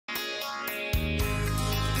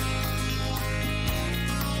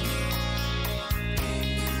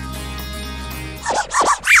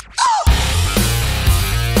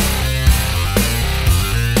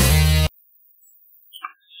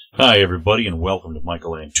Hi, everybody, and welcome to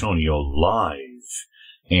Michaelantonio Live.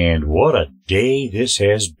 And what a day this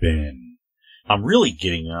has been. I'm really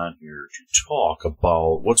getting on here to talk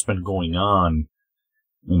about what's been going on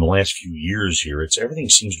in the last few years here. Everything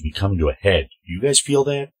seems to be coming to a head. Do you guys feel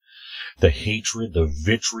that? The hatred, the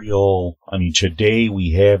vitriol. I mean, today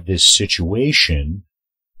we have this situation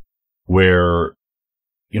where,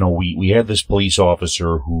 we had this police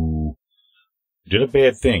officer who did a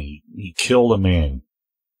bad thing. He killed a man.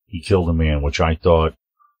 Which I don't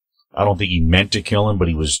think he meant to kill him, but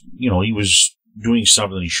he was doing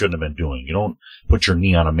something he shouldn't have been doing. You don't put your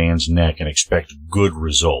knee on a man's neck and expect good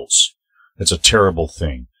results. That's a terrible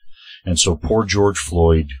thing. And so poor George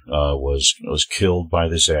Floyd, was killed by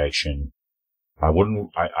this action. I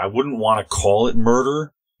wouldn't want to call it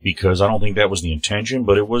murder because I don't think that was the intention,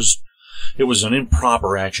 but it was an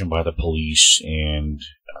improper action by the police, and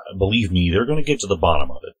believe me, they're going to get to the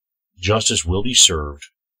bottom of it. Justice will be served.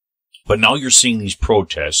 But now you're seeing these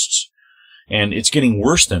protests, and it's getting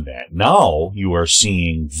worse than that. Now you are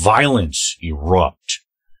seeing violence erupt.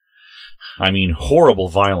 I mean, horrible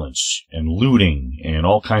violence and looting and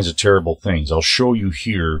all kinds of terrible things. I'll show you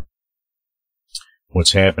here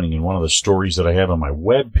what's happening in one of the stories that I have on my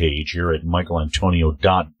webpage here at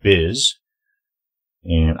michaelantonio.biz.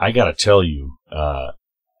 And I gotta tell you,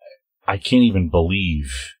 I can't even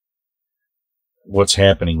believe what's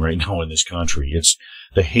happening right now in this country.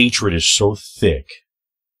 The hatred is so thick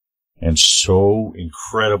and so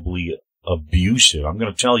incredibly abusive. I'm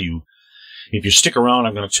going to tell you, if you stick around,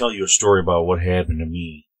 I'm going to tell you a story about what happened to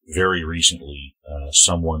me very recently.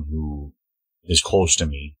 Someone who is close to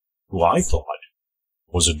me, who I thought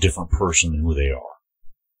was a different person than who they are.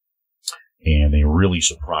 And they really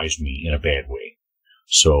surprised me in a bad way.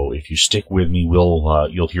 So if you stick with me,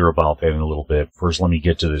 you'll hear about that in a little bit. First, let me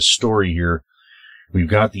get to this story here. We've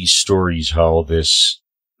got these stories how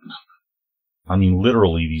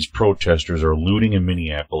literally these protesters are looting in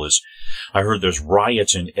Minneapolis. I heard there's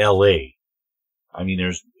riots in L.A. I mean,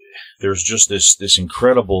 there's just this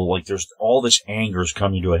incredible, there's all this anger is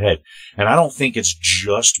coming to a head. And I don't think it's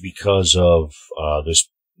just because of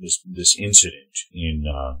this incident in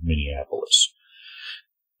Minneapolis.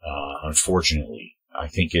 Unfortunately, I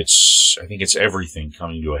think it's everything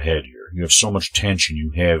coming to a head here. You have so much tension.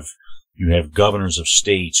 You have governors of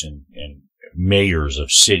states and mayors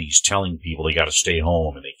of cities telling people they got to stay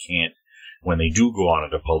home, and they can't, when they do go out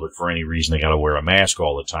into public for any reason, they got to wear a mask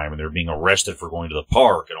all the time, and they're being arrested for going to the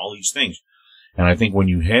park and all these things. And I think when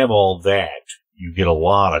you have all that, you get a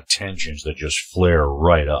lot of tensions that just flare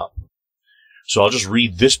right up. So I'll just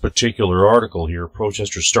read this particular article here.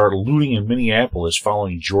 Protesters start looting in Minneapolis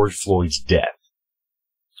following George Floyd's death.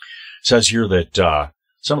 It says here that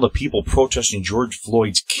some of the people protesting George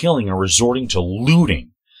Floyd's killing are resorting to looting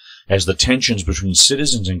as the tensions between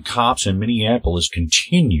citizens and cops in Minneapolis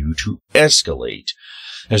continue to escalate.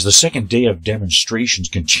 As the second day of demonstrations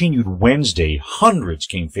continued Wednesday, hundreds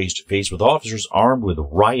came face-to-face with officers armed with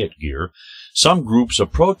riot gear. Some groups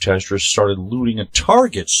of protesters started looting a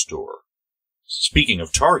Target store. Speaking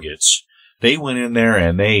of Targets, they went in there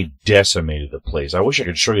and they decimated the place. I wish I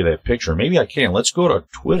could show you that picture. Maybe I can. Let's go to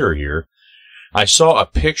Twitter here. I saw a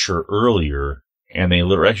picture earlier, and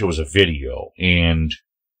actually it was a video, and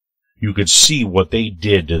you could see what they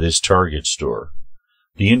did to this Target store.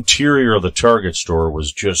 The interior of the Target store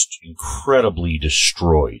was just incredibly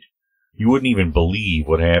destroyed. You wouldn't even believe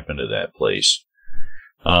what happened to that place.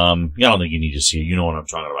 I don't think you need to see it. You know what I'm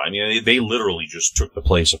talking about. I mean, they literally just took the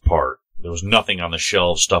place apart. There was nothing on the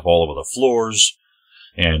shelves, stuff all over the floors,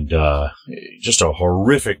 and just a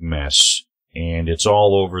horrific mess. And it's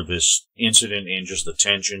all over this incident and just the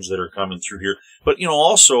tensions that are coming through here. But,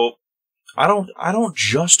 also, I don't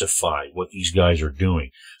justify what these guys are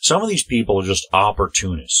doing. Some of these people are just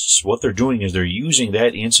opportunists. What they're doing is they're using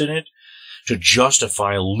that incident to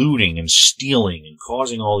justify looting and stealing and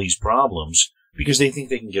causing all these problems because they think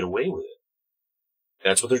they can get away with it.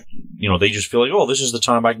 That's what they just feel like, oh, this is the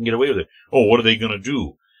time I can get away with it. Oh, what are they going to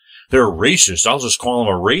do? They're racist. I'll just call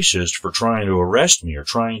them a racist for trying to arrest me or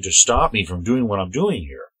trying to stop me from doing what I'm doing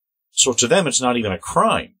here. So to them, it's not even a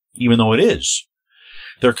crime, even though it is.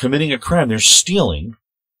 They're committing a crime. They're stealing,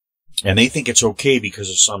 and they think it's okay because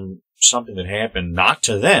of something that happened not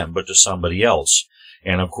to them, but to somebody else.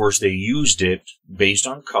 And, of course, they used it based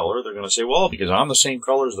on color. They're going to say, well, because I'm the same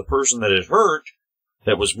color as the person that it hurt,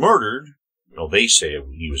 that was murdered. They say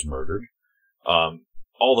he was murdered.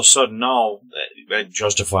 All of a sudden now, that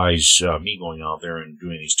justifies me going out there and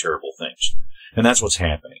doing these terrible things. And that's what's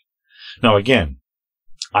happening. Now, again,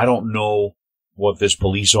 I don't know what this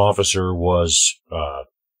police officer was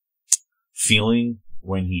feeling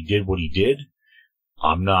when he did what he did.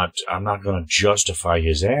 I'm not going to justify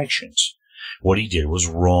his actions. What he did was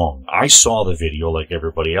wrong. I saw the video like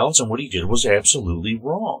everybody else, and what he did was absolutely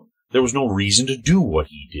wrong. There was no reason to do what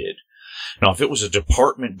he did. Now, if it was a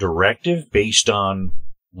department directive based on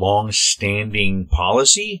long-standing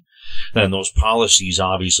policy, then those policies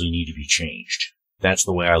obviously need to be changed. That's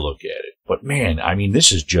the way I look at it. But man, I mean,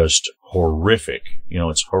 this is just horrific. You know,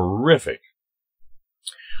 it's horrific.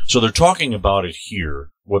 So they're talking about it here.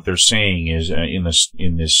 What they're saying is in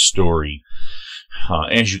this story,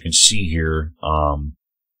 as you can see here,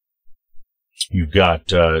 you've got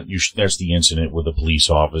that's the incident with the police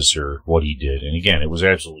officer, what he did, and again, it was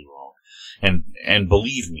absolutely wrong. And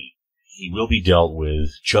believe me, he will be dealt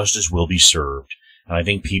with. Justice will be served, and I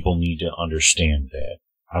think people need to understand that.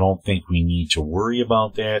 I don't think we need to worry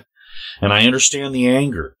about that. And I understand the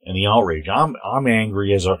anger and the outrage. I'm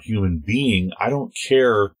angry as a human being. I don't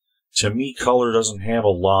care. To me, color doesn't have a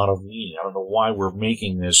lot of meaning. I don't know why we're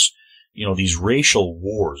making this, you know, these racial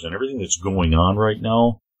wars and everything that's going on right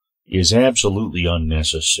now is absolutely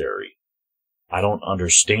unnecessary. I don't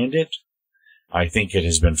understand it. I think it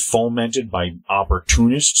has been fomented by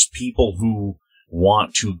opportunists, people who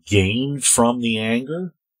want to gain from the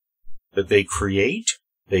anger that they create.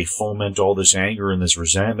 They foment all this anger and this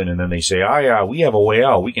resentment, and then they say, yeah, we have a way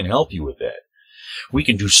out. We can help you with that. We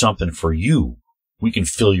can do something for you. We can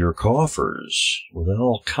fill your coffers with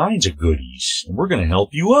all kinds of goodies, and we're going to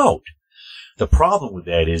help you out. The problem with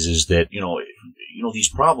that is that, you know, these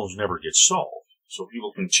problems never get solved. So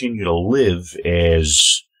people continue to live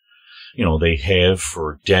as, you know, they have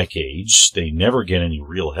for decades. They never get any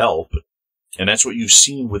real help. And that's what you've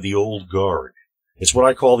seen with the old guard. It's what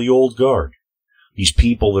I call the old guard. These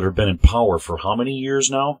people that have been in power for how many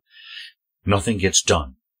years now? Nothing gets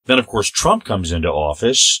done. Then, of course, Trump comes into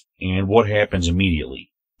office, and what happens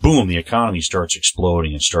immediately? Boom, the economy starts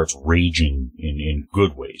exploding and starts raging in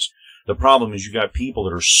good ways. The problem is you got people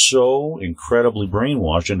that are so incredibly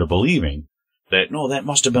brainwashed into believing that, no, that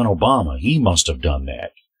must have been Obama. He must have done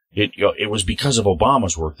that. It was because of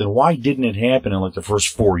Obama's work. Then why didn't it happen in like the first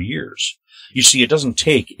 4 years? You see, it doesn't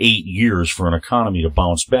take 8 years for an economy to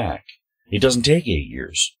bounce back. It doesn't take 8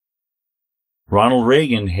 years. Ronald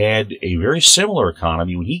Reagan had a very similar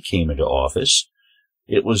economy when he came into office.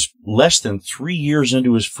 It was less than 3 years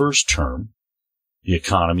into his first term. The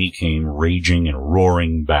economy came raging and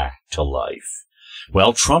roaring back to life.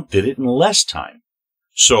 Well, Trump did it in less time.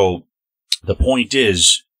 So the point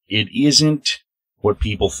is, it isn't what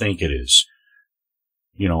people think it is.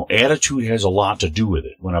 You know, attitude has a lot to do with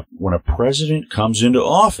it. When a president comes into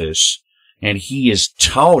office and he is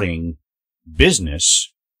touting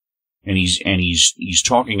business and he's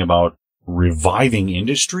talking about reviving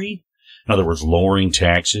industry, in other words, lowering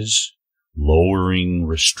taxes, lowering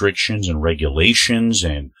restrictions and regulations,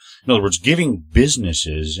 and in other words, giving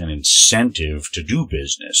businesses an incentive to do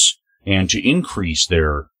business and to increase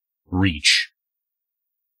their reach,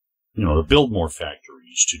 you know, to build more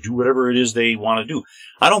factories, to do whatever it is they want to do.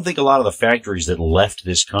 I don't think a lot of the factories that left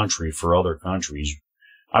this country for other countries,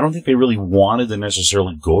 I don't think they really wanted to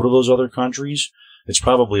necessarily go to those other countries. It's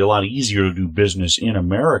probably a lot easier to do business in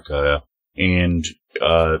America and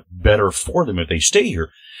better for them if they stay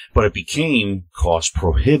here. But it became cost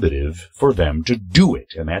prohibitive for them to do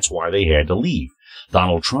it, and that's why they had to leave.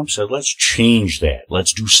 Donald Trump said, let's change that.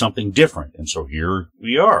 Let's do something different. And so here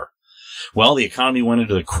we are. Well, the economy went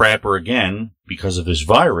into the crapper again because of this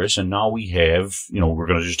virus, and now we have, we're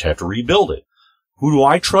going to just have to rebuild it. Who do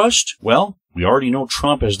I trust? Well, we already know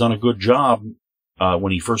Trump has done a good job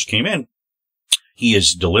when he first came in. He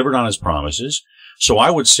has delivered on his promises, so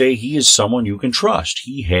I would say he is someone you can trust.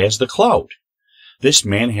 He has the clout. This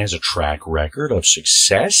man has a track record of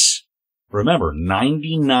success. Remember,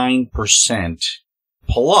 99%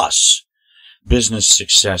 plus business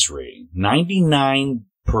success rating. 99%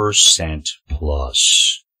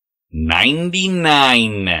 plus.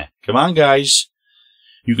 99. Come on, guys.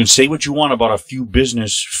 You can say what you want about a few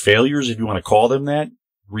business failures, if you want to call them that.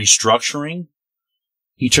 Restructuring.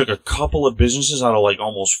 He took a couple of businesses out of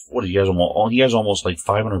he has almost like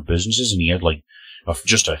 500 businesses, and he had like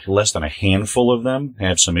less than a handful of them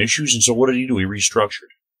have some issues. And so what did he do? He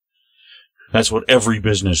restructured. That's what every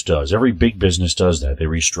business does. Every big business does that. They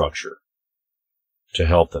restructure to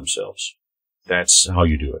help themselves. That's how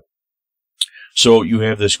you do it. So you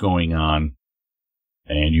have this going on,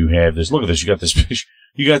 and you have this, look at this,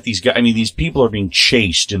 you got these guys, these people are being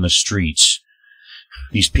chased in the streets.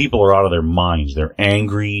 These people are out of their minds. They're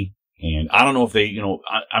angry, and I don't know if they,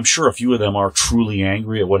 I'm sure a few of them are truly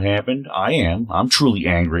angry at what happened. I am. I'm truly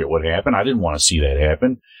angry at what happened. I didn't want to see that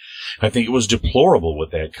happen. I think it was deplorable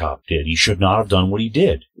what that cop did. He should not have done what he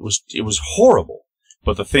did. It was horrible.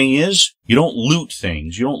 But the thing is, you don't loot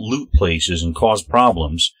things, you don't loot places and cause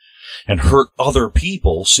problems and hurt other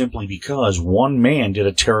people simply because one man did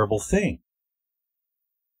a terrible thing.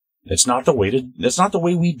 That's not the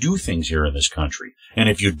way we do things here in this country. And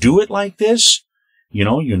if you do it like this,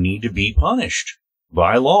 you need to be punished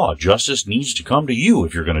by law. Justice needs to come to you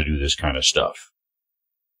if you're going to do this kind of stuff.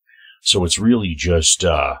 So it's really just,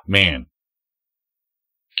 man.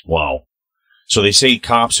 Wow. So they say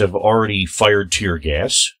cops have already fired tear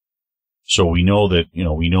gas. So we know that,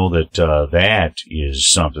 that is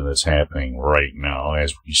something that's happening right now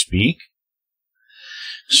as we speak.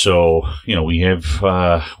 So, we have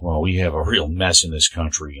a real mess in this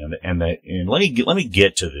country. And let me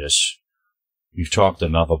get to this. We've talked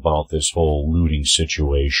enough about this whole looting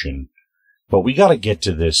situation, but we got to get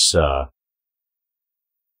to this, whole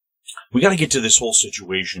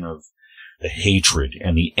situation of the hatred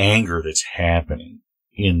and the anger that's happening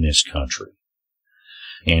in this country.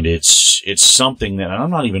 And it's something that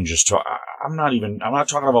I'm not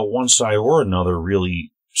talking about one side or another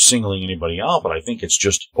really singling anybody out, but I think it's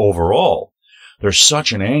just overall. There's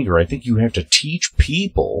such an anger. I think you have to teach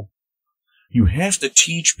people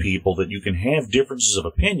that you can have differences of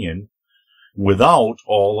opinion without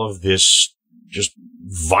all of this just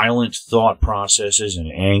violent thought processes and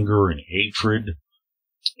anger and hatred.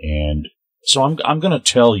 And so I'm going to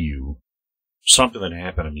tell you something that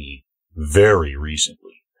happened to me very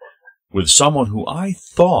recently with someone who I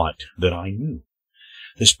thought that I knew.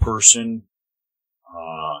 This person,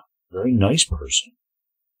 very nice person.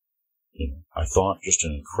 I thought just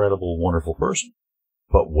an incredible, wonderful person.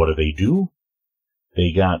 But what do?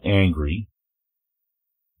 They got angry.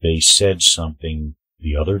 They said something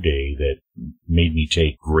the other day that made me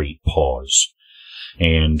take great pause.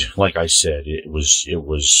 And like I said, it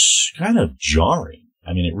was kind of jarring.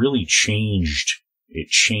 I mean, it really changed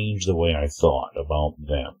the way I thought about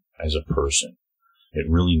them as a person. It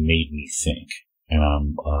really made me think.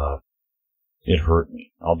 And it hurt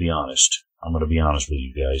me. I'll be honest. I'm going to be honest with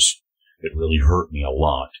you guys. It really hurt me a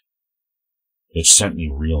lot. It sent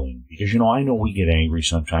me reeling. Because, I know we get angry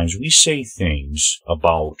sometimes. We say things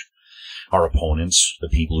about our opponents, the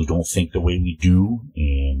people who don't think the way we do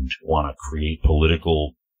and want to create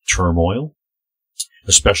political turmoil,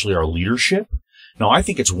 especially our leadership. Now, I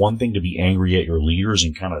think it's one thing to be angry at your leaders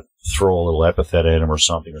and kind of throw a little epithet at them or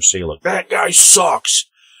something, or say, look, that guy sucks.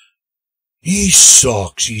 He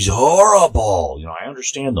sucks. He's horrible. I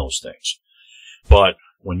understand those things. But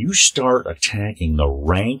when you start attacking the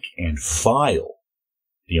rank and file,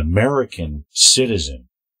 the American citizen,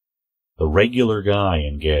 the regular guy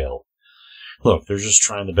and gal, look, they're just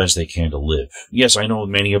trying the best they can to live. Yes, I know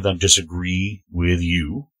many of them disagree with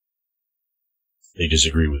you. They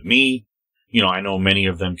disagree with me. I know many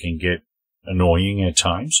of them can get annoying at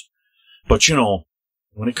times. But,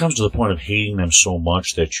 when it comes to the point of hating them so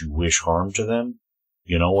much that you wish harm to them,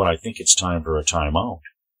 you know what? I think it's time for a timeout.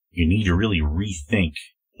 You need to really rethink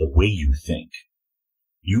the way you think.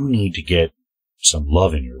 You need to get some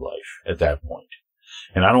love in your life at that point.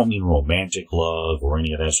 And I don't mean romantic love or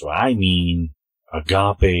any of that sort. I mean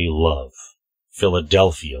agape love,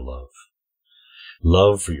 Philadelphia love,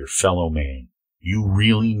 love for your fellow man. You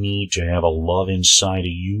really need to have a love inside of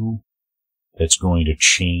you that's going to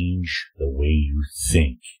change the way you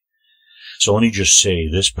think. So let me just say,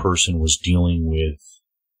 this person was dealing with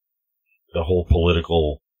the whole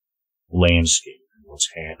political landscape, what's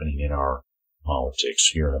happening in our politics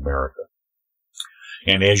here in America.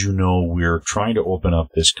 And as you know, we're trying to open up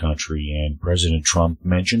this country, and President Trump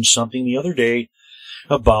mentioned something the other day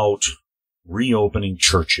about reopening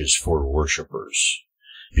churches for worshipers,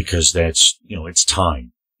 because that's, it's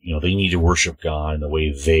time. They need to worship God in the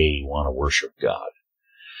way they want to worship God.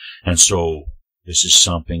 And so this is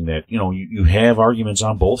something that, you have arguments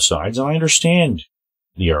on both sides, and I understand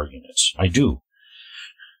the arguments. I do.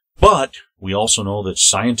 But we also know that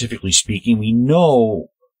scientifically speaking, we know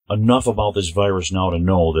enough about this virus now to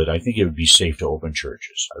know that I think it would be safe to open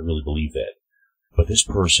churches. I really believe that. But this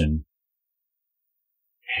person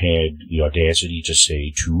had the audacity to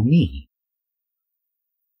say to me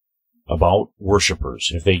about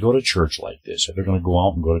worshipers, if they go to church like this, if they're going to go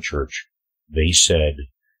out and go to church, they said,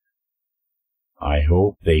 I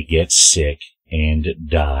hope they get sick and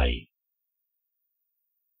die.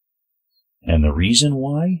 And the reason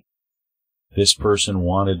why this person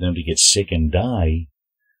wanted them to get sick and die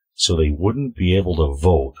so they wouldn't be able to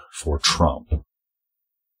vote for Trump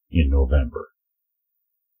in November.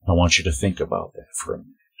 I want you to think about that for a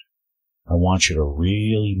minute. I want you to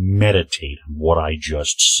really meditate on what I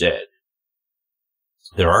just said.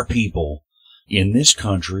 There are people in this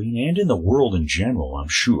country and in the world in general, I'm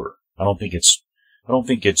sure. I don't think it's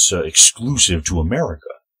it's exclusive to America.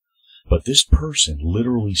 But this person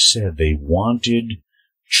literally said they wanted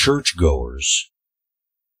churchgoers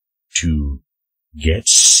to get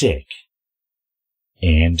sick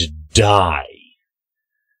and die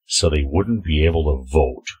so they wouldn't be able to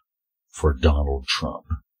vote for Donald Trump.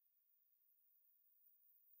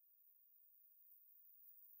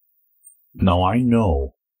 Now, I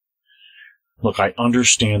know, look, I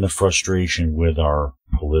understand the frustration with our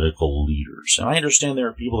political leaders, and I understand there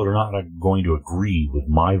are people that are not going to agree with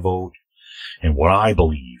my vote and what I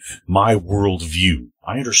believe, my worldview.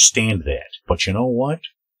 I understand that, but you know what?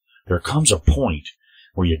 There comes a point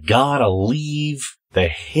where you gotta leave the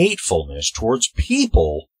hatefulness towards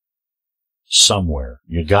people somewhere.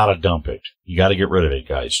 You gotta dump it. You gotta get rid of it,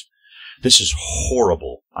 guys. This is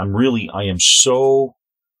horrible. I am so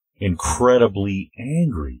incredibly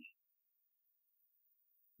angry.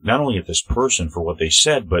 Not only at this person for what they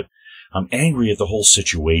said, but I'm angry at the whole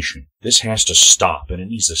situation. This has to stop, and it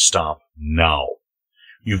needs to stop now.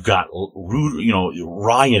 You've got,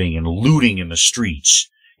 rioting and looting in the streets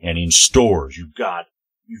and in stores. You've got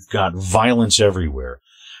violence everywhere.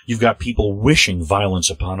 You've got people wishing violence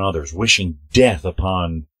upon others, wishing death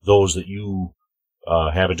upon those that you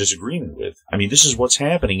have a disagreement with. I mean, this is what's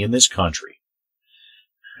happening in this country.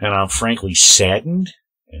 And I'm frankly saddened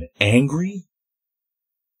and angry,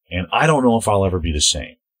 and I don't know if I'll ever be the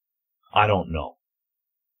same. I don't know.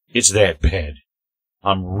 It's that bad.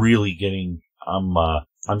 I'm getting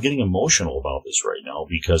emotional about this right now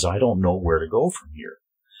because I don't know where to go from here.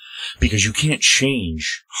 Because you can't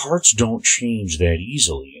change, hearts don't change that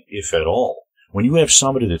easily, if at all. When you have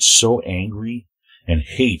somebody that's so angry and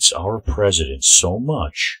hates our president so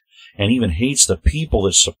much, and even hates the people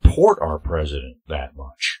that support our president that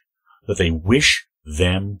much, that they wish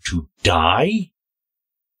them to die?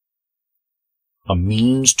 A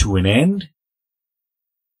means to an end?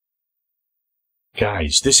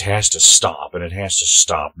 Guys, this has to stop, and it has to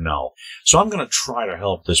stop now. So I'm going to try to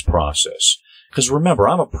help this process. Because remember,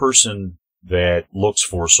 I'm a person that looks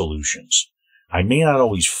for solutions. I may not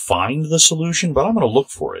always find the solution, but I'm going to look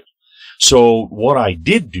for it. So what I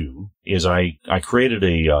did do is I created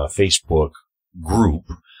a Facebook group.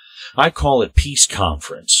 I call it Peace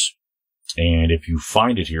Conference. And if you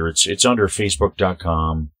find it here, it's under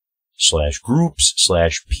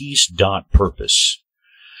facebook.com/groups/peace.purpose.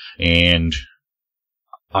 And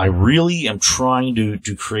I really am trying to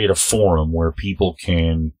create a forum where people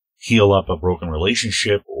can heal up a broken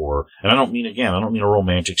relationship, and I don't mean a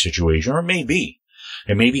romantic situation, or it may be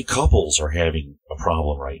couples are having a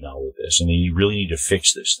problem right now with this, and they really need to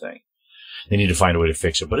fix this thing. They need to find a way to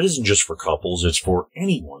fix it, but it isn't just for couples, it's for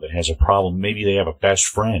anyone that has a problem. Maybe they have a best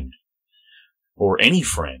friend, or any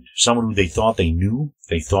friend, someone who they thought they knew,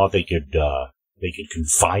 they thought they could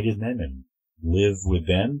confide in them and live with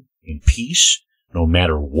them in peace, no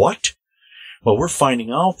matter what. Well, we're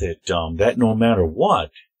finding out that that no matter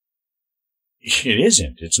what, it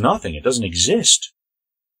isn't. It's nothing. It doesn't exist.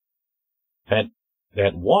 That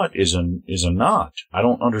what is a not. I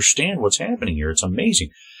don't understand what's happening here. It's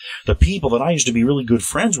amazing. The people that I used to be really good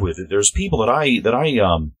friends with, there's people that I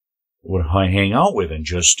would hang out with and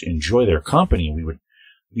just enjoy their company.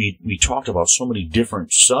 We talked about so many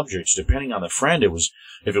different subjects depending on the friend.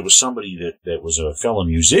 If it was somebody that was a fellow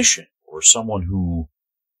musician, or someone who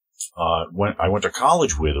I went to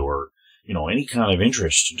college with, or any kind of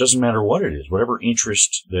interest. It doesn't matter what it is. Whatever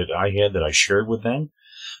interest that I had that I shared with them,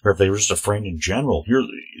 or if they were just a friend in general.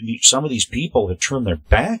 Some of these people have turned their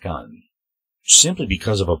back on me simply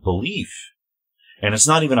because of a belief. And it's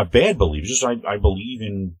not even a bad belief. It's just I believe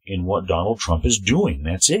in what Donald Trump is doing.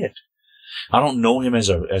 That's it. I don't know him as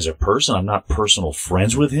a person. I'm not personal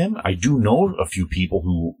friends with him. I do know a few people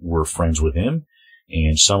who were friends with him,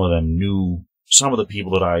 and some of them knew some of the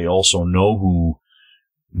people that I also know who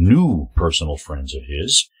knew personal friends of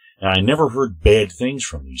his, and I never heard bad things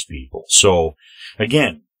from these people. So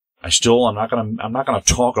again, I'm not gonna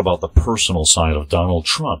talk about the personal side of Donald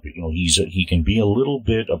Trump. He can be a little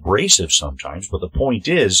bit abrasive sometimes, but the point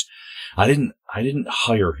is, I didn't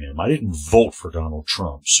hire him. I didn't vote for Donald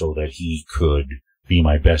Trump so that he could be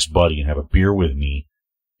my best buddy and have a beer with me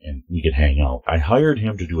and we could hang out. I hired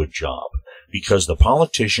him to do a job because the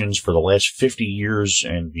politicians for the last 50 years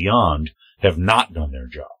and beyond have not done their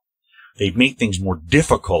job. They've made things more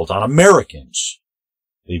difficult on Americans.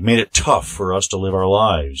 They've made it tough for us to live our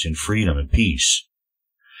lives in freedom and peace.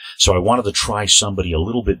 So I wanted to try somebody a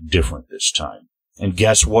little bit different this time. And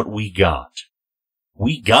guess what we got?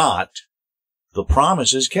 We got the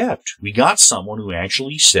promises kept. We got someone who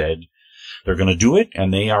actually said they're going to do it,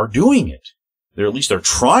 and they are doing it. At least they're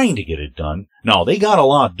trying to get it done. No, they got a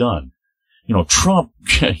lot done. Trump,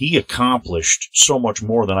 he accomplished so much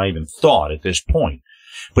more than I even thought at this point.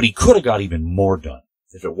 But he could have got even more done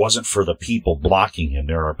if it wasn't for the people blocking him.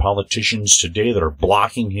 There are politicians today that are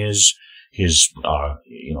blocking his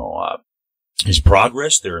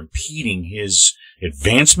progress. They're impeding his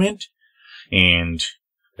advancement. And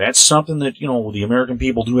that's something that, the American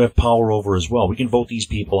people do have power over as well. We can vote these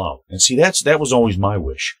people out. And see, that was always my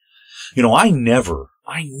wish. I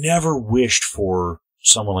never wished for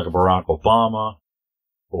someone like a Barack Obama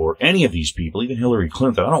or any of these people, even Hillary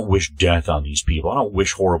Clinton. I don't wish death on these people. I don't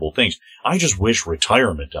wish horrible things. I just wish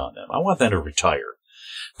retirement on them. I want them to retire.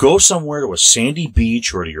 Go somewhere to a sandy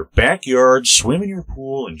beach or to your backyard, swim in your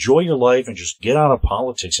pool, enjoy your life, and just get out of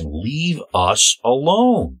politics and leave us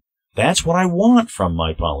alone. That's what I want from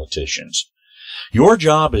my politicians. Your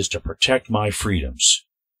job is to protect my freedoms.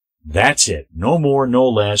 That's it. No more, no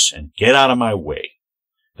less, and get out of my way.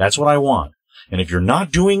 That's what I want. And if you're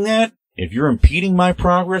not doing that, if you're impeding my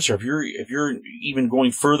progress, or if you're even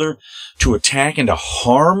going further to attack and to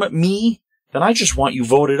harm me, then I just want you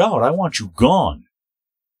voted out. I want you gone.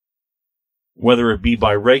 Whether it be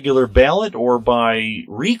by regular ballot or by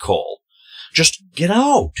recall. Just get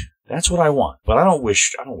out. That's what I want. But I don't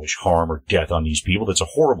wish harm or death on these people. That's a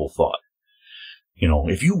horrible thought.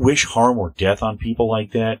 If you wish harm or death on people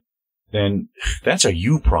like that, then that's a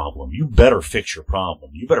you problem. You better fix your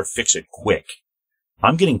problem. You better fix it quick.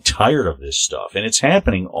 I'm getting tired of this stuff, and it's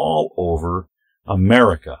happening all over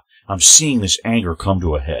America. I'm seeing this anger come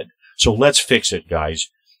to a head. So let's fix it, guys.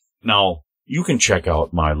 Now, you can check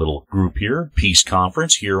out my little group here, Peace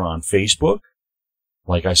Conference, here on Facebook.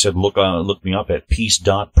 Like I said, look me up at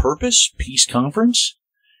peace.purpose, Peace Conference.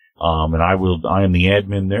 And I am the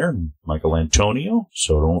admin there, Michaelantonio.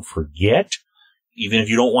 So don't forget, even if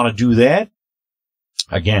you don't want to do that,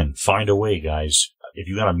 again, find a way, guys. If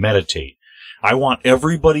you got to meditate, I want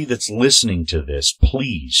everybody that's listening to this,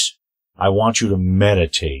 please, I want you to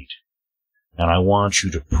meditate. And I want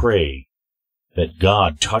you to pray that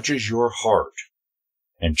God touches your heart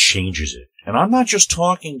and changes it. And I'm not just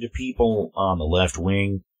talking to people on the left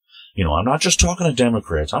wing. I'm not just talking to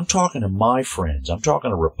Democrats. I'm talking to my friends. I'm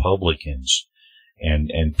talking to Republicans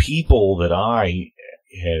and people that I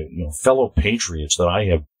have, fellow patriots that I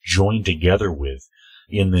have joined together with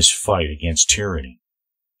in this fight against tyranny.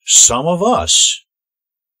 Some of us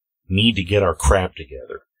need to get our crap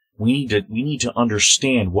together. We need to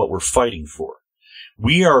understand what we're fighting for.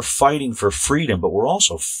 We are fighting for freedom, but we're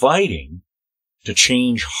also fighting to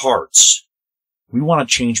change hearts. We want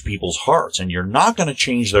to change people's hearts, and you're not going to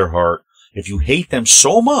change their heart if you hate them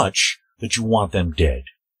so much that you want them dead.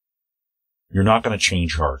 You're not going to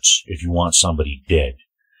change hearts if you want somebody dead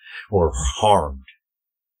or harmed.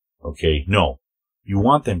 Okay? No. You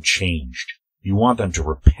want them changed. You want them to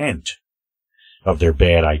repent of their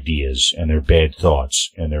bad ideas and their bad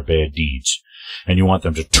thoughts and their bad deeds. And you want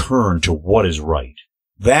them to turn to what is right.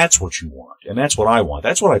 That's what you want. And that's what I want.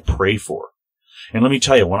 That's what I pray for. And let me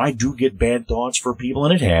tell you, when I do get bad thoughts for people,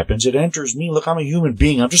 and it happens, it enters me. Look, I'm a human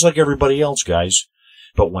being. I'm just like everybody else, guys.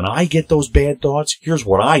 But when I get those bad thoughts, here's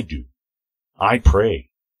what I do. I pray.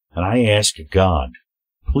 And I ask God,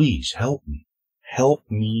 please help me. Help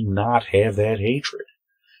me not have that hatred.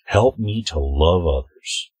 Help me to love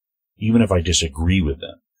others, even if I disagree with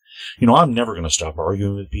them. I'm never going to stop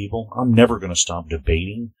arguing with people. I'm never going to stop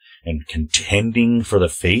debating and contending for the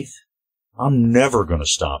faith. I'm never going to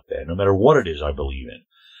stop that, no matter what it is I believe in.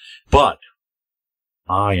 But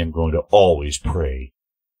I am going to always pray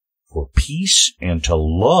for peace and to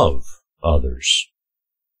love others.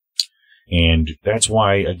 And that's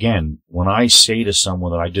why, again, when I say to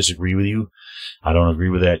someone that I disagree with you, I don't agree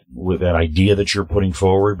with that idea that you're putting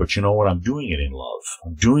forward, but you know what? I'm doing it in love.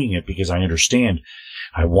 I'm doing it because I understand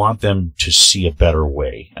I want them to see a better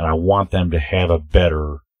way, and I want them to have a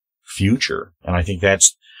better future. And I think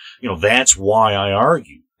that's why I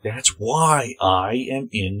argue. That's why I am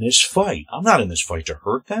in this fight. I'm not in this fight to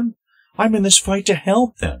hurt them. I'm in this fight to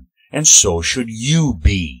help them. And so should you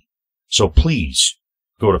be. So please,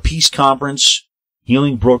 go to Peace Conference,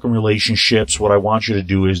 Healing Broken Relationships. What I want you to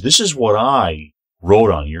do is, this is what I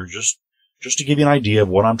wrote on here, just to give you an idea of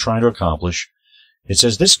what I'm trying to accomplish. It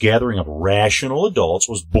says, this gathering of rational adults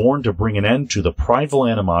was born to bring an end to the prideful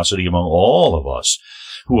animosity among all of us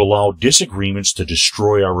who allow disagreements to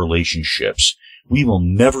destroy our relationships. We will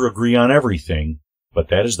never agree on everything, but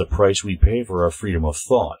that is the price we pay for our freedom of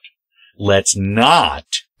thought. Let's not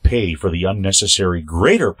pay for the unnecessary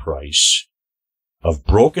greater price of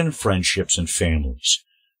broken friendships and families.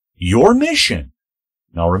 Your mission.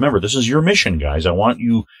 Now remember, this is your mission, guys. I want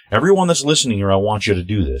you, everyone that's listening here, I want you to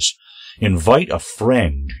do this. Invite a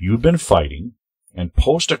friend you've been fighting, and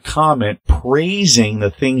post a comment praising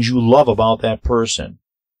the things you love about that person.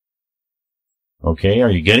 Okay, are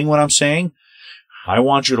you getting what I'm saying? I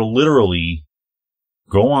want you to literally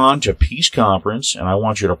go on to Peace Conference, and I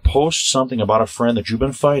want you to post something about a friend that you've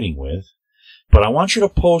been fighting with. But I want you to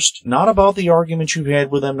post not about the arguments you've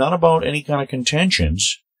had with them, not about any kind of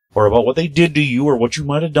contentions, or about what they did to you or what you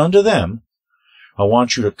might have done to them. I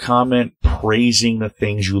want you to comment praising the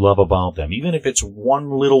things you love about them, even if it's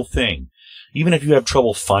one little thing. Even if you have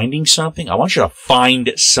trouble finding something, I want you to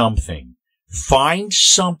find something. Find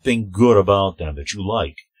something good about them that you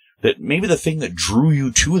like. That maybe the thing that drew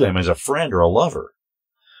you to them as a friend or a lover.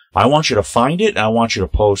 I want you to find it, and I want you to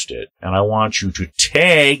post it. And I want you to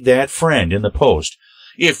tag that friend in the post.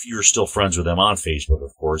 If you're still friends with them on Facebook,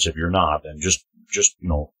 of course. If you're not, then just,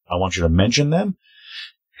 I want you to mention them.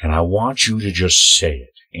 And I want you to just say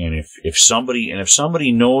it. And if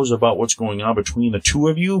somebody knows about what's going on between the two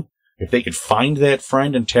of you, if they could find that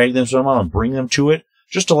friend and tag them somehow and bring them to it,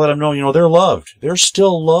 just to let them know, they're loved. They're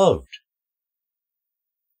still loved.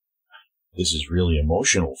 This is really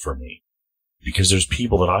emotional for me because there's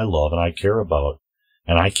people that I love and I care about,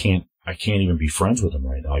 and I can't even be friends with them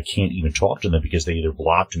right now. I can't even talk to them because they either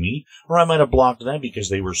blocked me or I might have blocked them because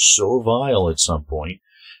they were so vile at some point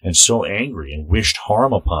and so angry and wished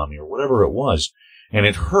harm upon me or whatever it was. And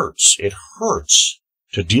it hurts. It hurts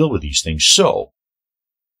to deal with these things. So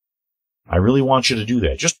I really want you to do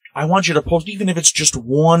that. I want you to post, even if it's just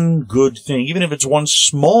one good thing, even if it's one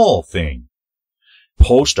small thing.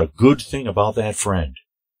 Post a good thing about that friend.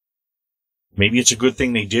 Maybe it's a good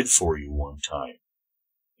thing they did for you one time.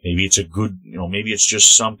 Maybe it's maybe it's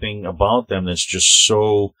just something about them that's just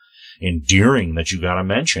so endearing that you gotta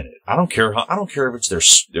mention it. I don't care if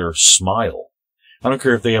it's their smile. I don't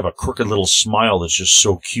care if they have a crooked little smile that's just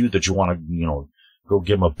so cute that you want to, go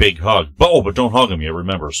give them a big hug. But don't hug them yet.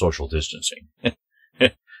 Remember, social distancing.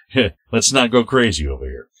 Let's not go crazy over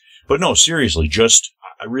here. But no, seriously,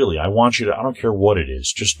 I want you to, I don't care what it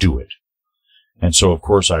is, just do it. And so, of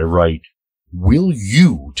course, I write, will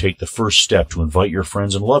you take the first step to invite your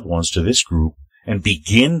friends and loved ones to this group and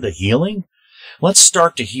begin the healing? Let's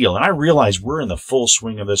start to heal. And I realize we're in the full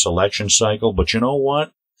swing of this election cycle, but you know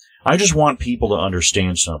what? I just want people to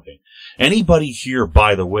understand something. Anybody here,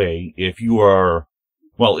 by the way, if you're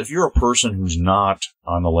a person who's not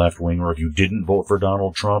on the left wing, or if you didn't vote for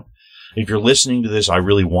Donald Trump, if you're listening to this, I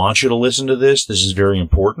really want you to listen to this. This is very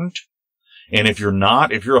important. And if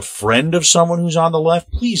you're a friend of someone who's on the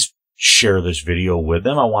left, please share this video with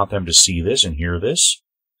them. I want them to see this and hear this.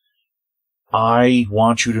 I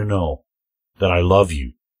want you to know that I love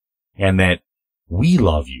you and that we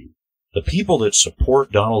love you. The people that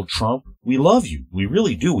support Donald Trump, we love you. We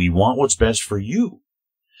really do. We want what's best for you.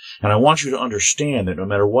 And I want you to understand that no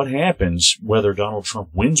matter what happens, whether Donald Trump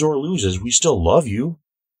wins or loses, we still love you.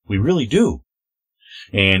 We really do.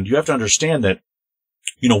 And you have to understand that,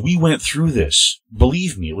 we went through this.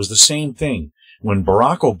 Believe me, it was the same thing. When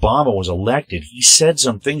Barack Obama was elected, he said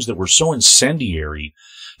some things that were so incendiary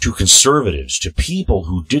to conservatives, to people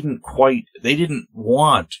who didn't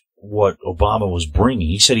want what Obama was bringing.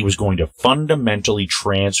 He said he was going to fundamentally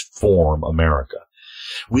transform America.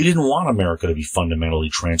 We didn't want America to be fundamentally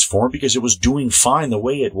transformed because it was doing fine the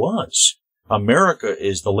way it was. America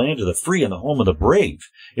is the land of the free and the home of the brave.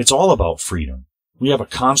 It's all about freedom. We have a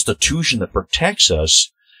constitution that protects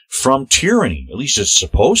us from tyranny. At least it's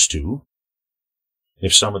supposed to.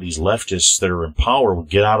 If some of these leftists that are in power would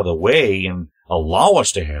get out of the way and allow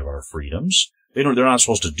us to have our freedoms, they're not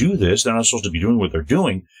supposed to do this. They're not supposed to be doing what they're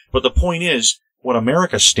doing. But the point is, what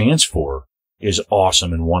America stands for is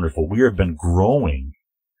awesome and wonderful. We have been growing.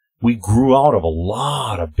 We grew out of a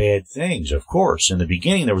lot of bad things, of course. In the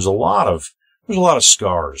beginning, there was a lot of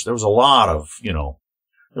scars. There was a lot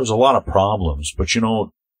of problems. But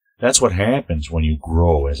that's what happens when you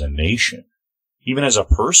grow as a nation. Even as a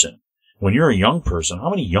person. When you're a young person,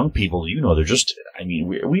 how many young people do you know?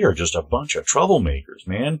 We are just a bunch of troublemakers,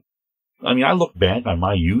 man. I look back on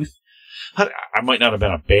my youth. I might not have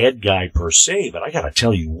been a bad guy per se, but I gotta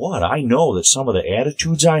tell you what, I know that some of the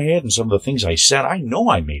attitudes I had and some of the things I said, I know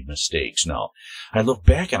I made mistakes now. I look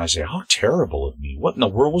back and I say, how terrible of me. What in the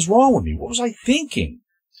world was wrong with me? What was I thinking?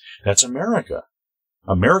 That's America.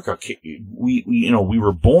 America, we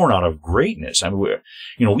were born out of greatness.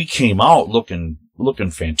 We came out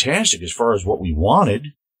looking fantastic as far as what we wanted.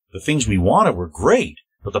 The things we wanted were great.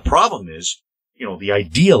 But the problem is, the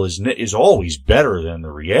ideal is always better than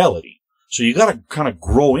the reality. So you got to kind of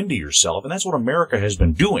grow into yourself, and that's what America has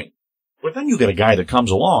been doing. But then you get a guy that comes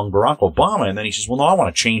along, Barack Obama, and then he says, well, no, I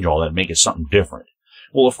want to change all that and make it something different.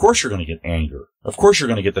 Well, of course you're going to get anger. Of course you're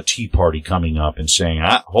going to get the Tea Party coming up and saying,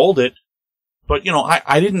 hold it. But,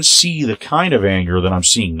 I didn't see the kind of anger that I'm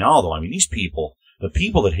seeing now, though. I mean, these people, the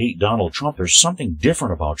people that hate Donald Trump, there's something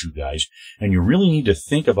different about you guys, and you really need to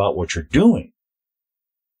think about what you're doing.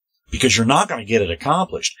 Because you're not going to get it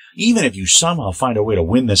accomplished. Even if you somehow find a way to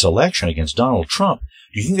win this election against Donald Trump,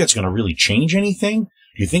 do you think that's going to really change anything?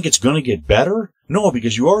 Do you think it's going to get better? No,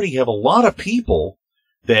 because you already have a lot of people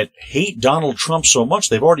that hate Donald Trump so much,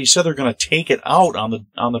 they've already said they're going to take it out on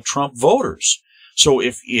the Trump voters. So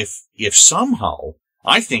if somehow,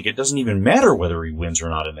 I think it doesn't even matter whether he wins or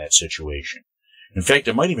not in that situation. In fact,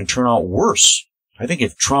 it might even turn out worse. I think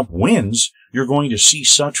if Trump wins, you're going to see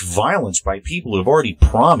such violence by people who have already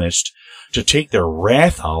promised to take their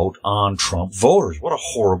wrath out on Trump voters. What a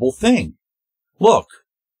horrible thing. Look,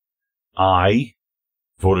 I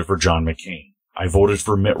voted for John McCain. I voted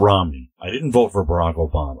for Mitt Romney. I didn't vote for Barack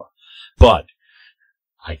Obama. But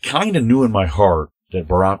I kind of knew in my heart that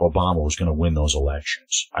Barack Obama was going to win those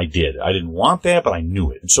elections. I did. I didn't want that, but I knew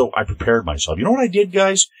it. And so I prepared myself. You know what I did,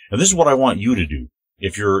 guys? And this is what I want you to do.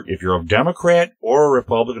 If you're a Democrat or a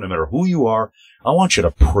Republican, no matter who you are, I want you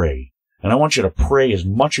to pray. And I want you to pray as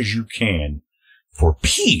much as you can for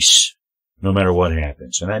peace, no matter what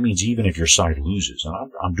happens. And that means even if your side loses.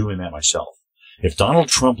 And I'm doing that myself. If Donald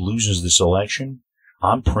Trump loses this election,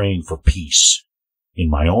 I'm praying for peace in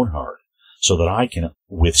my own heart so that I can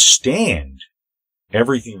withstand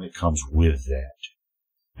everything that comes with that.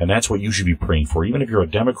 And that's what you should be praying for. Even if you're a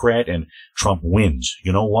Democrat and Trump wins,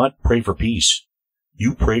 you know what? Pray for peace.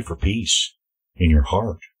 You pray for peace in your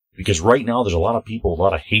heart. Because right now there's a lot of people, a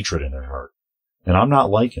lot of hatred in their heart. And I'm not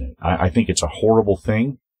liking it. I think it's a horrible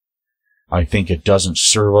thing. I think it doesn't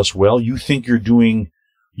serve us well. You think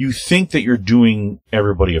that you're doing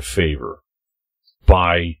everybody a favor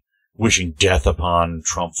by wishing death upon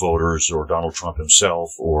Trump voters or Donald Trump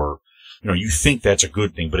himself, or, you think that's a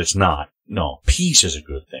good thing, but it's not. No, peace is a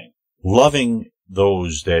good thing. Loving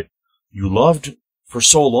those that you loved for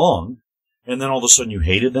so long, and then all of a sudden you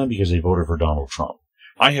hated them because they voted for Donald Trump.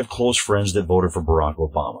 I have close friends that voted for Barack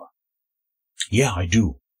Obama. Yeah, I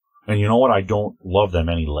do. And you know what? I don't love them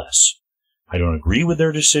any less. I don't agree with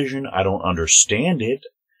their decision. I don't understand it.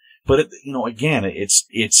 But, again, it's,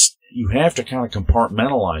 you have to kind of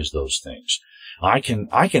compartmentalize those things. I can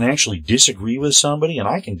actually disagree with somebody, and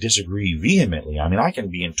I can disagree vehemently. I mean, I can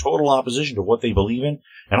be in total opposition to what they believe in,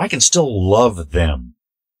 and I can still love them.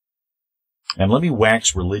 And let me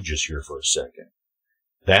wax religious here for a second.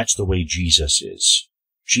 That's the way Jesus is.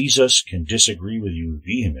 Jesus can disagree with you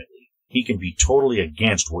vehemently. He can be totally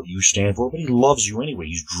against what you stand for, but he loves you anyway.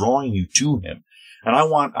 He's drawing you to him. And I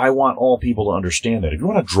want all people to understand that. If you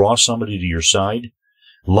want to draw somebody to your side,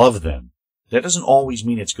 love them. That doesn't always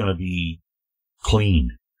mean it's going to be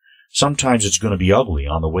clean. Sometimes it's going to be ugly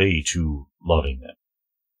on the way to loving them,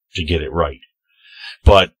 to get it right.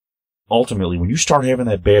 But ultimately, when you start having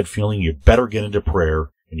that bad feeling, you better get into prayer,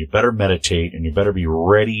 and you better meditate, and you better be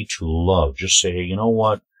ready to love. Just say, hey, you know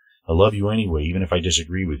what? I love you anyway, even if I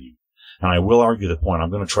disagree with you. And I will argue the point.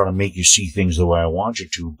 I'm going to try to make you see things the way I want you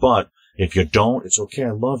to, but if you don't, it's okay.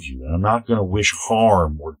 I love you. And I'm not going to wish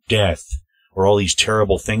harm or death or all these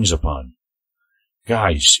terrible things upon you.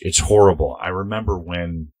 Guys, it's horrible. I remember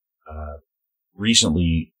when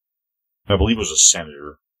recently, I believe it was a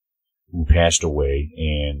senator who passed away,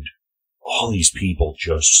 and all these people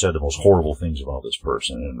just said the most horrible things about this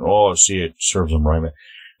person. And, see, it serves them right.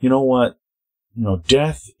 You know what?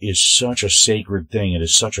 Death is such a sacred thing. It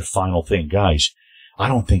is such a final thing. Guys, I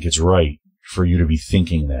don't think it's right for you to be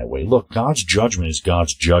thinking that way. Look, God's judgment is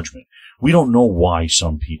God's judgment. We don't know why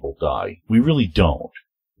some people die. We really don't.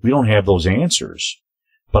 We don't have those answers.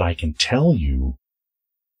 But I can tell you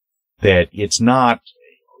that it's not,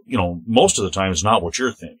 most of the time it's not what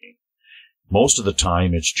you're thinking. Most of the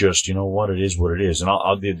time it's just, what it is, what it is.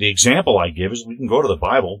 And the example I give is, we can go to the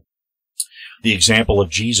Bible. The example of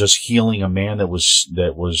Jesus healing a man that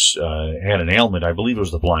had an ailment. I believe it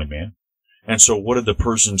was the blind man. And so what did the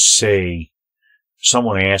person say?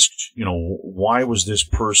 Someone asked, why was this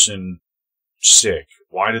person sick?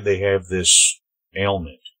 Why did they have this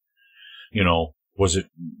ailment? Was it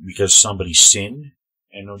because somebody sinned?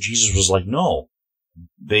 And Jesus was like, no.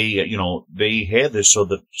 They had this so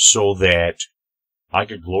that I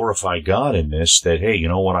could glorify God in this, that, hey, you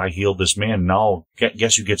know what? I healed this man. Now,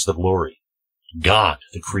 guess who gets the glory? God,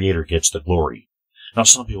 the Creator, gets the glory. Now,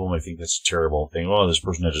 some people might think that's a terrible thing. Oh, this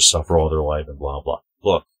person had to suffer all their life and blah, blah.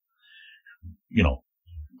 Look,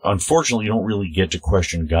 unfortunately, you don't really get to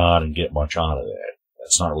question God and get much out of that.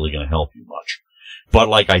 That's not really going to help you much. But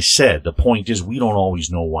like I said, the point is, we don't always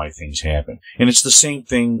know why things happen. And it's the same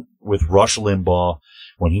thing with Rush Limbaugh.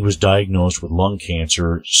 When he was diagnosed with lung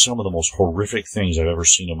cancer, some of the most horrific things I've ever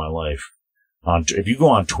seen in my life. If you go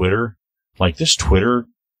on Twitter, like this Twitter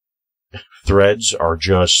threads are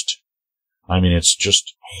just, I mean, it's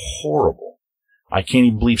just horrible. I can't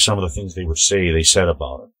even believe some of the things they said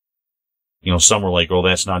about it. You know, some were like, oh,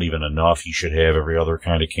 that's not even enough. He should have every other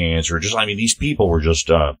kind of cancer. Just, I mean, these people were just,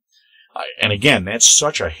 and again, that's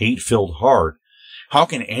such a hate-filled heart. How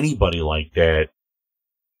can anybody like that,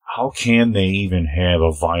 how can they even have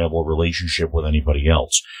a viable relationship with anybody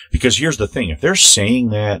else? Because here's the thing. If they're saying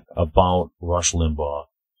that about Rush Limbaugh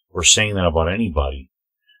or saying that about anybody,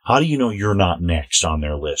 how do you know you're not next on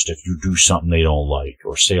their list if you do something they don't like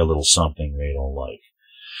or say a little something they don't like?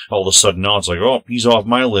 All of a sudden now it's like, oh, he's off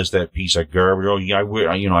my list, that piece of garbage. Oh, yeah,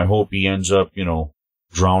 I hope he ends up,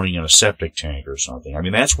 drowning in a septic tank or something. I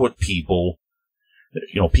mean, that's what people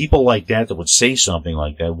like that would say something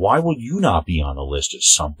like that. Why would you not be on the list at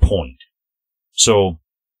some point? So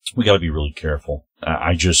we got to be really careful.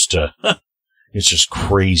 It's just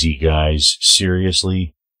crazy, guys.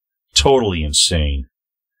 Seriously, totally insane,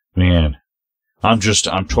 man. I'm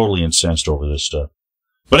totally incensed over this stuff.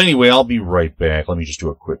 But anyway, I'll be right back. Let me just do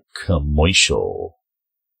a quick commercial.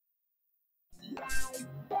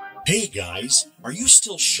 Hey guys, are you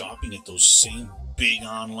still shopping at those same big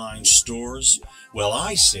online stores? Well,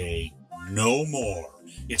 I say no more.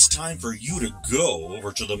 It's time for you to go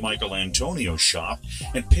over to the Michaelantonio shop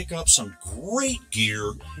and pick up some great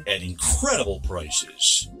gear at incredible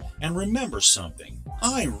prices. And remember something,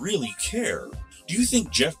 I really care. Do you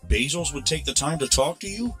think Jeff Bezos would take the time to talk to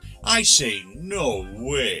you? I say no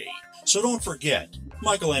way. So don't forget,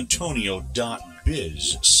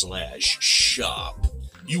 michaelantonio.biz/shop.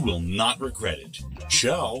 You will not regret it.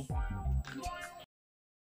 Ciao.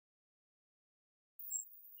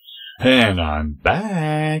 And I'm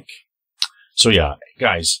back. So yeah,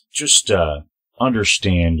 guys, just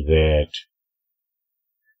understand that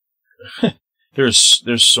there's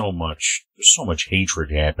so much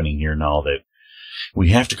hatred happening here now that we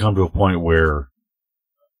have to come to a point where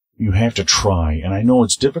you have to try. And I know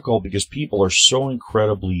it's difficult because people are so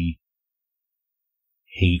incredibly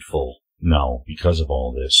hateful now because of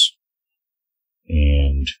all this.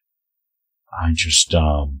 And I just,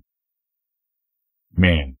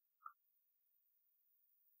 man,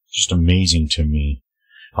 just amazing to me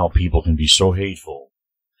how people can be so hateful.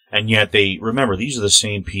 And yet remember, these are the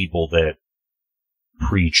same people that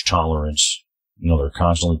preach tolerance. They're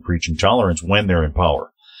constantly preaching tolerance when they're in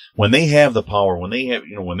power. When they have the power, when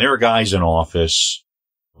there are guys in office,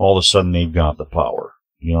 all of a sudden they've got the power.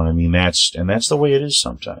 You know what I mean? That's the way it is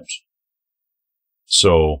sometimes.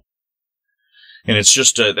 So, and it's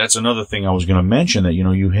just, that's another thing I was going to mention, that,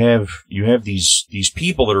 you have these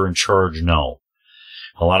people that are in charge now.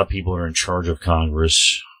 A lot of people are in charge of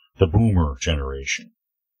Congress, the boomer generation.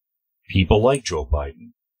 People like Joe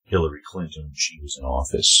Biden, Hillary Clinton when she was in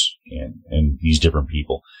office, and these different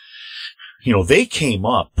people. They came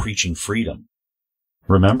up preaching freedom.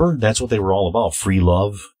 Remember? That's what they were all about. Free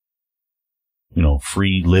love.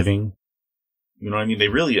 Free living. You know what I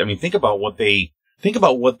mean? Think about what they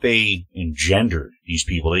engendered, these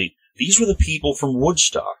people. These were the people from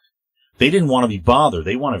Woodstock. They didn't want to be bothered.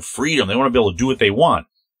 They wanted freedom. They want to be able to do what they want.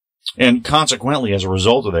 And consequently, as a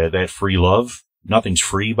result of that free love, nothing's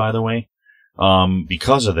free, by the way.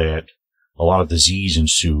 Because of that, a lot of disease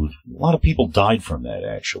ensued. A lot of people died from that,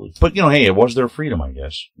 actually. But, hey, it was their freedom, I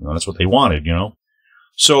guess. That's what they wanted,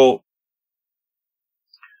 So,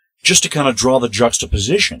 just to kind of draw the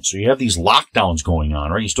juxtaposition. So you have these lockdowns going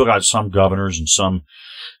on, right? You still got some governors and some,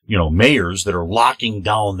 mayors that are locking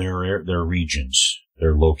down their regions,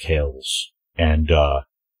 their locales. And, I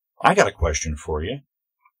got a question for you.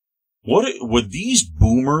 What would these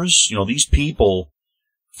boomers, these people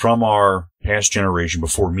from our past generation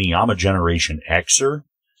before me, I'm a Generation Xer,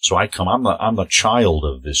 so I'm the child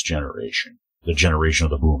of this generation, the generation of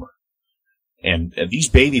the boomer. And these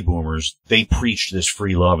baby boomers, they preached this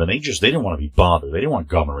free love, and they didn't want to be bothered. They didn't want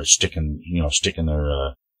governors sticking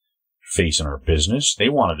their face in our business. They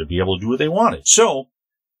wanted to be able to do what they wanted. So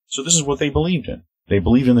this is what they believed in. They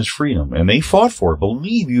believed in this freedom, and they fought for it.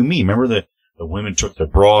 Believe you me. Remember the women took their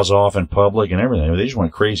bras off in public and everything. They just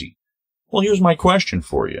went crazy. Well, here's my question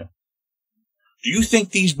for you. Do you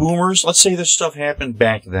think these boomers, let's say this stuff happened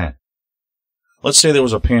back then. Let's say there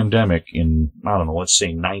was a pandemic in, let's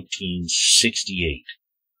say 1968.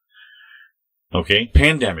 Okay?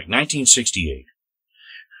 Pandemic, 1968.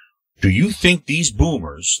 Do you think these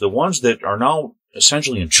boomers, the ones that are now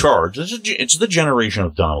essentially in charge, it's the generation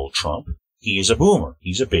of Donald Trump. He is a boomer.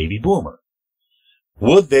 He's a baby boomer.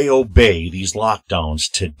 Would they obey these lockdowns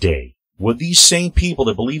today? Would these same people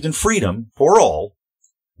that believed in freedom for all,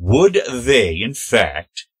 would they, in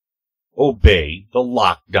fact, obey the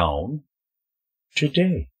lockdown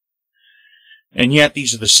today. And yet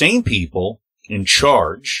these are the same people in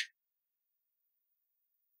charge.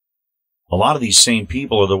 A lot of these same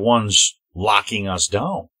people are the ones locking us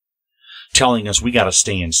down, telling us we got to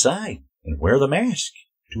stay inside and wear the mask,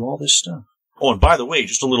 do all this stuff. Oh, and by the way,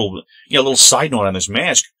 just a little side note on this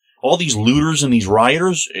mask. All these looters and these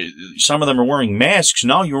rioters, some of them are wearing masks.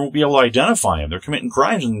 Now you won't be able to identify them. They're committing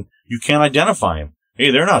crimes and you can't identify them.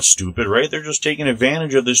 Hey, they're not stupid, right? They're just taking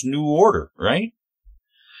advantage of this new order, right?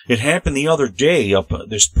 It happened the other day.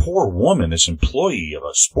 This poor woman, this employee of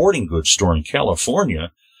a sporting goods store in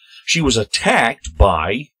California, she was attacked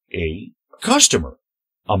by a customer,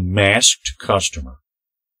 a masked customer.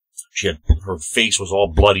 Her face was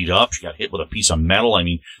all bloodied up. She got hit with a piece of metal. I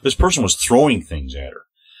mean, this person was throwing things at her.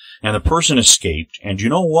 And the person escaped. And you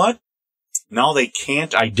know what? Now they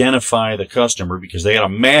can't identify the customer because they had a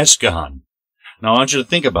mask on. Now I want you to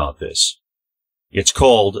think about this. It's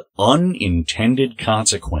called unintended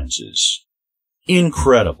consequences.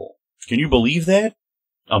 Incredible. Can you believe that?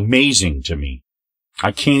 Amazing to me.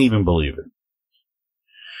 I can't even believe it.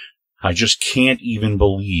 I just can't even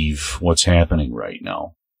believe what's happening right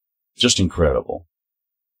now. Just incredible.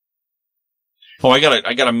 Oh, I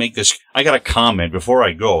gotta make this, I gotta comment before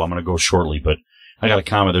I go. I'm gonna go shortly, but I gotta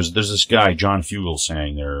comment. There's this guy, John Fugel,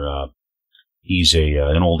 saying there, he's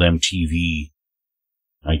an old MTV,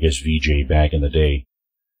 I guess, VJ back in the day.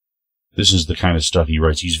 This is the kind of stuff he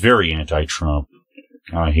writes. He's very anti-Trump,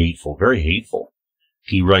 hateful, very hateful.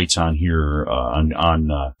 He writes on here,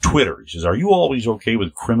 on Twitter. He says, "Are you always okay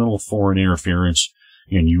with criminal foreign interference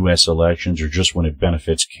in U.S. elections or just when it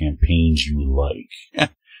benefits campaigns you like?"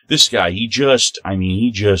 This guy, he's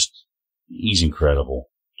incredible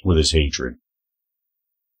with his hatred.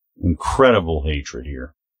 Incredible hatred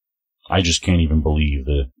here. I just can't even believe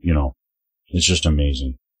that, it's just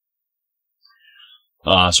amazing.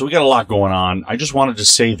 So we got a lot going on. I just wanted to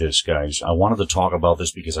say this, guys. I wanted to talk about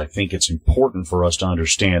this because I think it's important for us to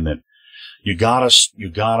understand that you gotta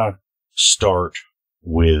start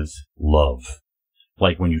with love.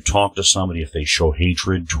 Like when you talk to somebody, if they show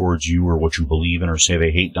hatred towards you or what you believe in, or say they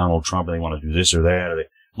hate Donald Trump and they want to do this or that,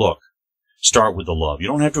 look, start with the love. You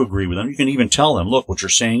don't have to agree with them. You can even tell them, look, what you're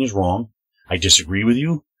saying is wrong. I disagree with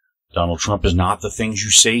you. Donald Trump is not the things you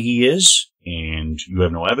say he is, and you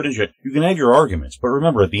have no evidence yet. You can have your arguments, but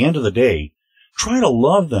remember, at the end of the day, try to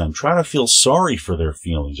love them. Try to feel sorry for their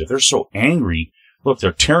feelings. If they're so angry, look,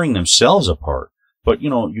 they're tearing themselves apart. But,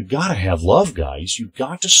 you gotta have love, guys. You've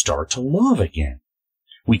got to start to love again.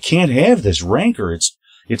 We can't have this rancor.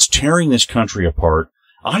 It's tearing this country apart.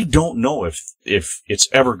 I don't know if it's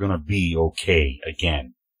ever going to be okay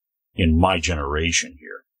again in my generation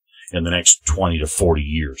here in the next 20 to 40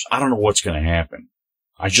 years. I don't know what's going to happen.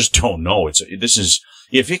 I just don't know. If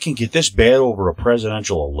it can get this bad over a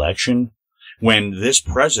presidential election when this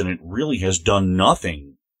president really has done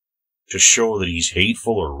nothing to show that he's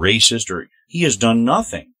hateful or racist, or he has done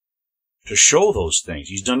nothing to show those things.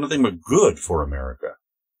 He's done nothing but good for America.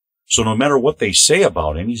 So no matter what they say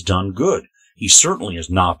about him, he's done good. He certainly has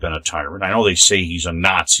not been a tyrant. I know they say he's a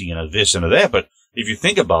Nazi and a this and a that, but if you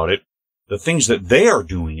think about it, the things that they are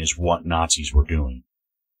doing is what Nazis were doing.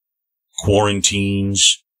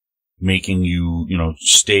 Quarantines, making you,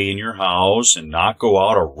 stay in your house and not go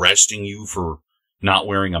out, arresting you for not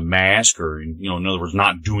wearing a mask or, in other words,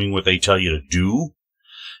 not doing what they tell you to do.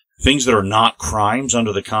 Things that are not crimes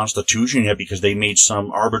under the Constitution, yet because they made some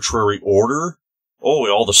arbitrary order. Oh,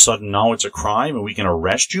 all of a sudden now it's a crime and we can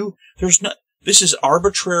arrest you? This is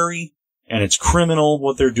arbitrary and it's criminal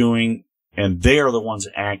what they're doing, and they are the ones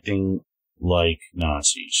acting like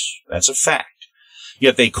Nazis. That's a fact.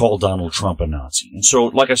 Yet they call Donald Trump a Nazi. And so,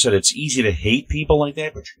 like I said, it's easy to hate people like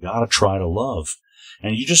that, but you gotta try to love.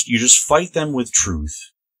 And you just fight them with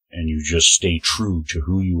truth, and you just stay true to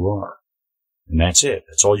who you are. And that's it.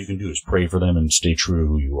 That's all you can do is pray for them and stay true to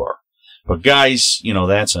who you are. But guys,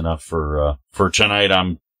 that's enough for tonight.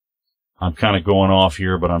 I'm kind of going off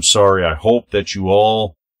here, but I'm sorry. I hope that you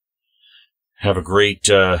all have a great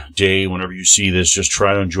day whenever you see this. Just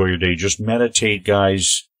try to enjoy your day. Just meditate,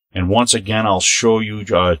 guys. And once again, I'll show you,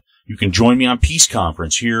 you can join me on Peace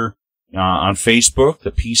Conference here on Facebook,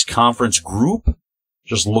 the Peace Conference group.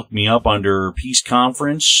 Just look me up under Peace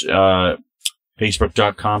Conference,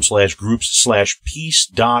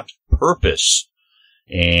 facebook.com/groups/peace.purpose.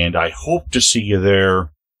 And I hope to see you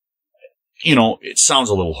there. It sounds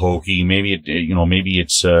a little hokey. Maybe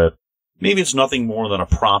it's nothing more than a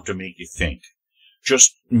prompt to make you think.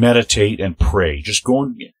 Just meditate and pray. Just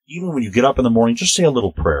even when you get up in the morning, just say a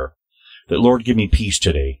little prayer. That, Lord, give me peace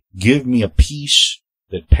today. Give me a peace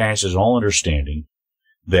that passes all understanding.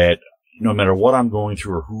 That no matter what I'm going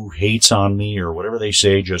through or who hates on me or whatever they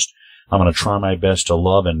say, just I'm going to try my best to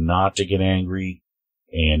love and not to get angry.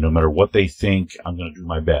 And no matter what they think, I'm going to do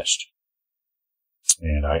my best.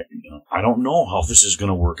 And I don't know how this is going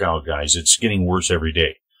to work out, guys. It's getting worse every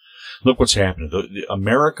day. Look what's happening.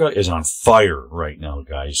 America is on fire right now,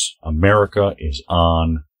 guys. America is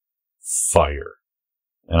on fire.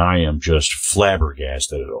 And I am just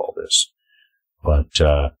flabbergasted at all this.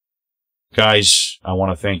 But, guys, I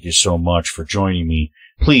want to thank you so much for joining me.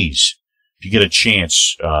 Please, if you get a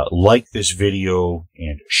chance, like this video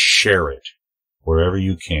and share it wherever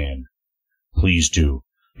you can. Please do.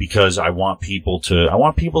 Because I want people to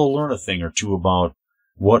learn a thing or two about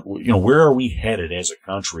where are we headed as a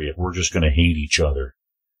country if we're just going to hate each other?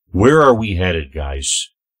 Where are we headed, guys?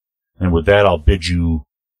 And with that, I'll bid you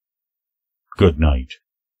good night.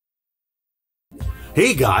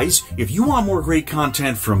 Hey guys, if you want more great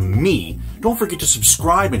content from me, don't forget to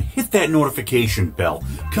subscribe and hit that notification bell.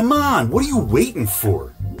 Come on, what are you waiting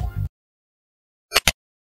for?